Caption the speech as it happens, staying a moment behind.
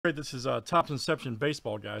Alright, this is Topps Inception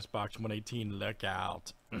Baseball, guys. Box 118. Look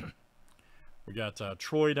out. We got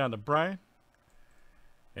Troy down to Brian.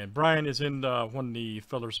 And Brian is in one of the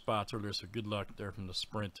filler spots earlier, so good luck there from the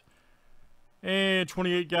sprint. And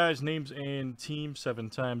 28 guys, names and teams, 7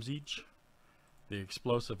 times each. The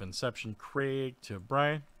explosive Inception, Craig to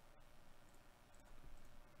Brian.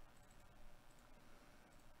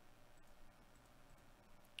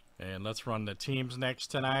 And let's run the teams next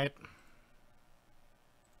tonight.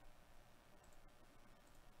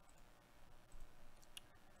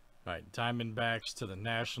 All right, Diamondbacks to the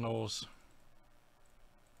Nationals.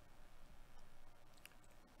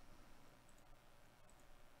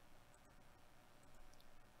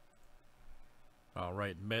 All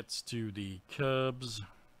right, Mets to the Cubs.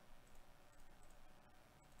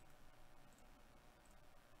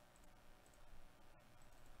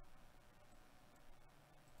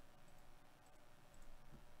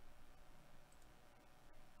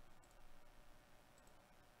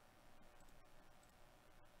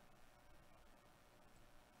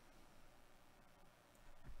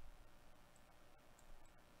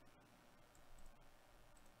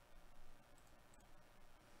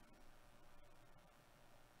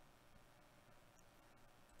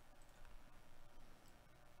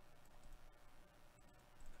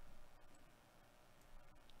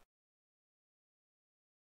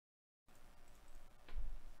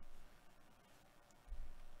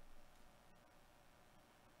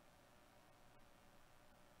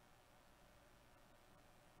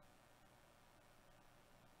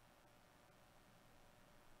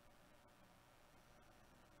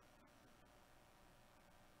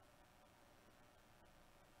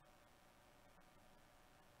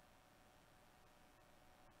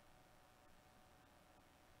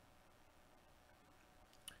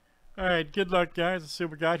 All right, good luck, guys. Let's see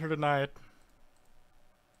what we got here tonight.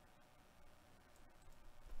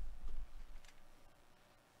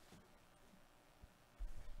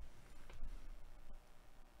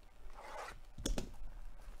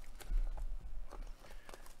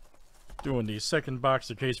 Doing the second box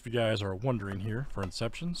in case if you guys are wondering here for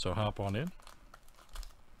Inception, so hop on in.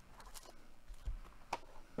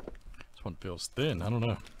 This one feels thin. I don't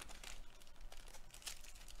know.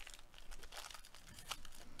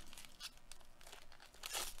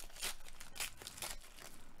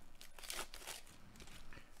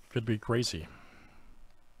 Could be crazy.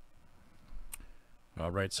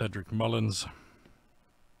 All right, Cedric Mullins.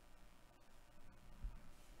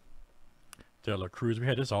 De La Cruz. We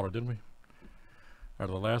had his auto, didn't we? Out of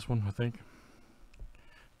the last one, I think.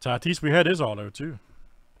 Tatis, we had his auto, too.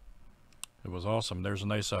 It was awesome. There's a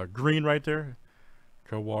nice green right there.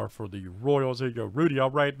 Kowar for the Royals. There you go. Rudy,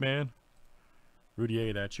 all right, man. Rudy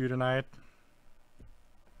A, that's you tonight.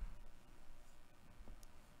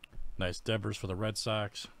 Nice Devers for the Red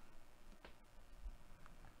Sox.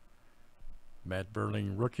 Matt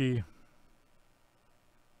Burling, rookie.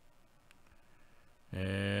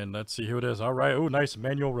 And let's see who it is. All right. Oh, nice.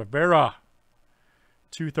 Manuel Rivera.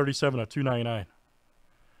 237 of 299.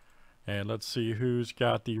 And let's see who's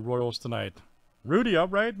got the Royals tonight. Rudy, all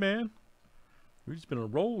right, man. Rudy's been on a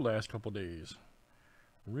roll last couple days.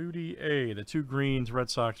 Rudy A. The 2 greens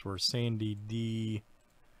Red Sox were Sandy D.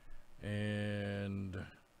 And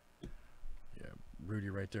yeah,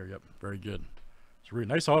 Rudy right there. Yep, very good. It's a really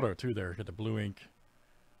nice auto, too, there. Got the blue ink.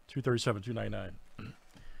 237, 299.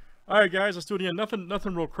 All right, guys, let's do it again.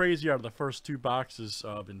 Nothing real crazy out of the first 2 boxes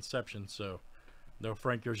of Inception, so no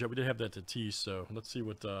Frank yet. We did have that to tease, so let's see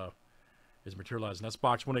what is materializing. That's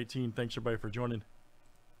box 118. Thanks, everybody, for joining.